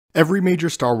Every major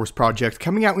Star Wars project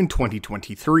coming out in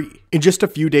 2023. In just a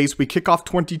few days, we kick off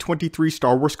 2023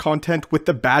 Star Wars content with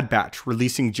The Bad Batch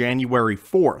releasing January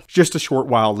 4th. Just a short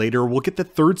while later, we'll get the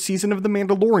third season of The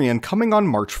Mandalorian coming on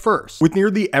March 1st, with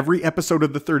nearly every episode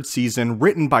of the third season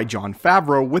written by Jon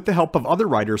Favreau with the help of other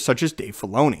writers such as Dave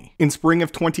Filoni. In spring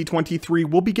of 2023,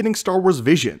 we'll be getting Star Wars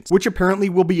Visions, which apparently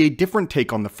will be a different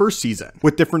take on the first season,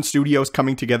 with different studios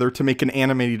coming together to make an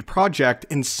animated project,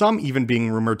 and some even being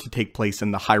rumored to take place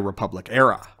in the High Republic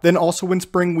era. Then also in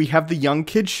spring, we have the young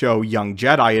kids show Young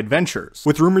Jedi Adventures,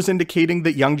 with rumors indicating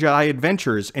that Young Jedi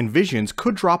Adventures and Visions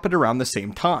could drop at around the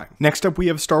same time. Next up, we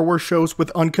have Star Wars shows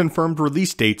with unconfirmed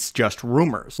release dates, just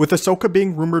rumors, with Ahsoka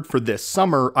being rumored for this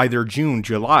summer, either June,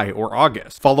 July, or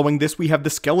August. Following this, we have The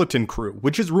Skeleton Crew,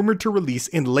 which is rumored to release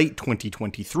in late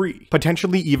 2023,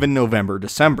 potentially even November,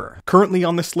 December. Currently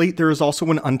on the slate, there is also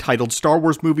an untitled Star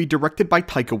Wars movie directed by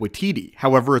Taika Waititi.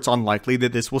 However, it's unlikely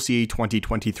that this will see a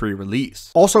 2023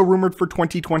 release. Also rumored for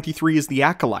 2023 is The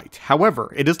Acolyte.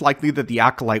 However, it is likely that The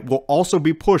Acolyte will also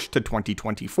be pushed to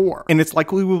 2024, and it's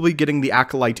likely we'll be getting The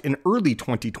Acolyte in early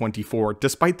 2024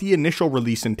 despite the initial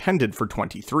release intended for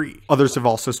 23. Others have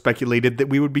also speculated that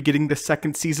we would be getting the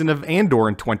second season of Andor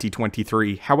in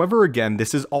 2023. However, again,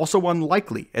 this is also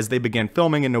unlikely as they began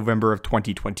filming in November of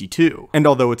 2022. And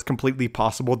although it's completely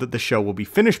possible that the show will be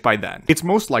finished by then, it's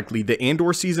most likely that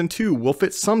Andor Season 2 will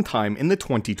fit sometime in the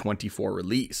 2024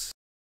 release.